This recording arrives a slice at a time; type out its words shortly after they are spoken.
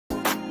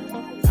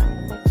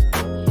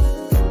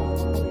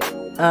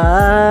I've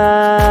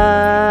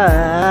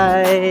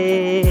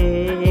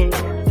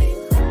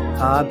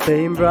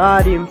been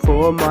riding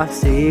for my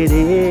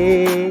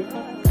city.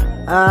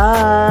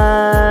 I've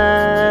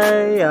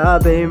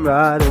been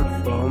riding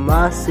for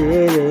my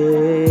city.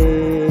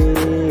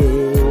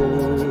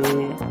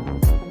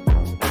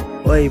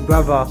 Oi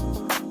brother,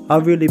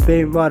 I've really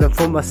been riding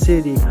for my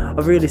city.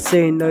 I've really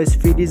seen those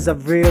fitties,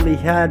 I've really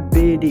had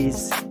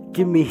biddies.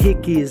 Give me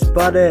hickeys,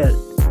 but it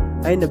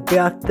ain't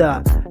about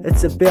that.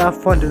 It's about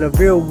finding a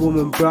real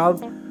woman,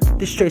 bruv.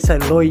 These streets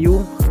ain't loyal,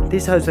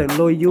 these hoes ain't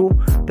loyal.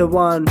 The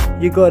one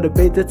you gotta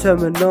be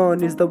determined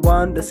on is the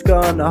one that's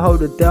gonna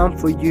hold it down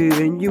for you.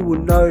 And you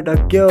will know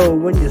that girl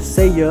when you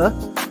see her,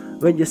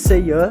 when you see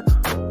her.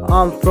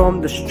 I'm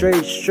from the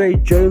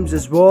street dreams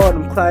is what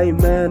I'm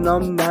claiming,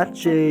 I'm not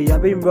G.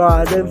 I've been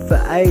riding for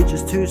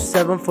ages,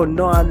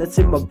 2749, that's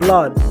in my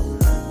blood.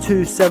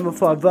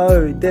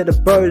 2750, they're the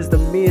bros, the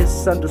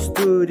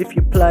misunderstood. If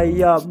you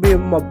play up with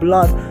my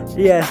blood,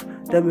 yeah,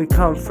 then we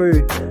come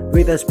through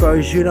with those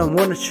bros you don't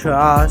wanna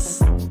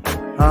trust.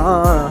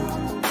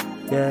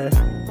 Yeah,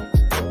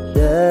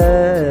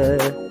 yeah,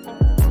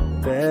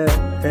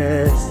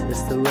 best,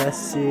 it's the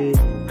West Sea,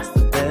 it's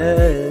the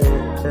best.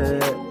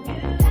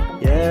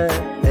 Yeah,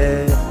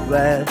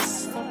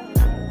 West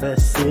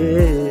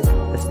Sea,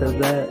 it's the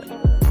best,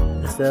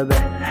 it's the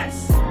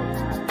best.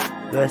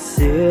 West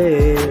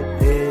Sea,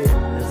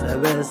 it's the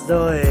best.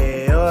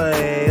 Oi,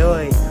 oi,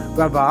 oi.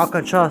 Brother, I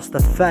can trust the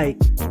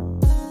fake,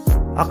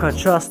 I can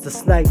trust the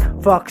snake.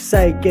 Fuck's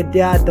sake, get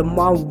out of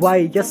my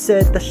way. I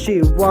said that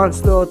shit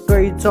once, not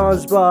 3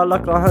 times, but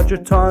like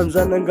 100 times.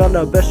 And I'm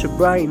gonna bust your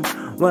brain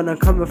when I'm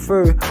coming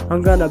through.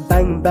 I'm gonna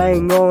bang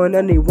bang on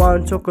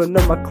anyone talking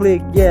on my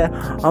clique. Yeah,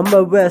 I'm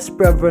a West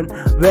brethren,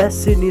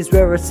 West Sydney's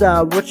where it's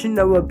at. What you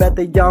know about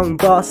the young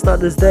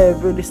bastards? They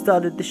really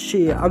started this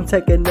shit. I'm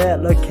taking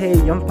that low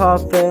key, I'm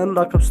puffing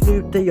like I'm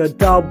Snoop D or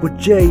Double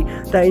G.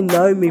 They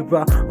know me,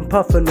 bruh, I'm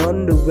puffing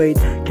on the weed.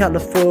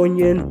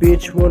 Californian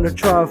bitch wanna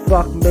try and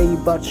fuck me,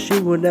 but she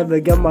will never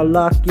get my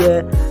luck.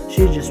 Yeah,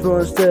 she just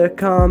wants to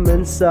come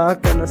and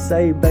suck. And I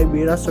say,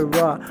 baby, that's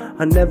alright.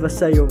 I never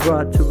say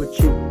alright to a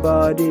chick,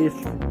 but if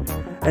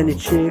any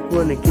chick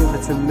wanna give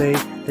it to me,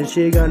 then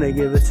she gonna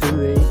give it to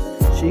me.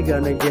 She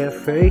gonna get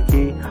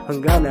freaky,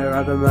 I'm gonna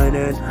rub her mine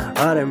in.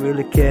 I don't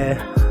really care,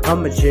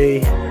 I'm a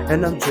G,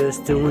 and I'm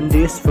just doing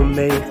this for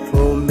me,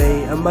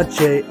 and my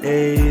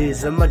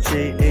G's, and my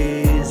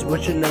G's.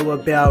 What you know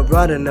about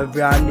riding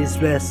around these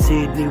West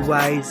Sydney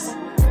ways?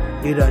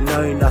 You don't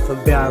know nothing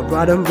about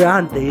riding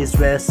around these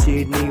West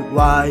Sydney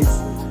ways.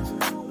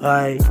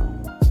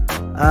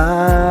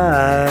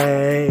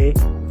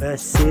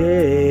 West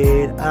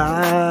Sydney,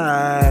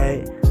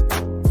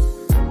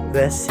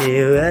 West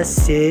Sydney, West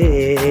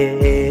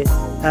Sydney,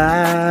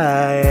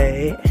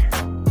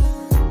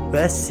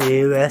 West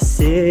Sydney, West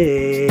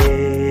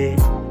Sydney,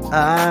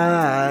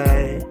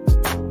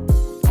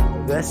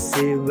 West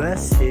Sydney,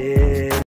 West Sydney.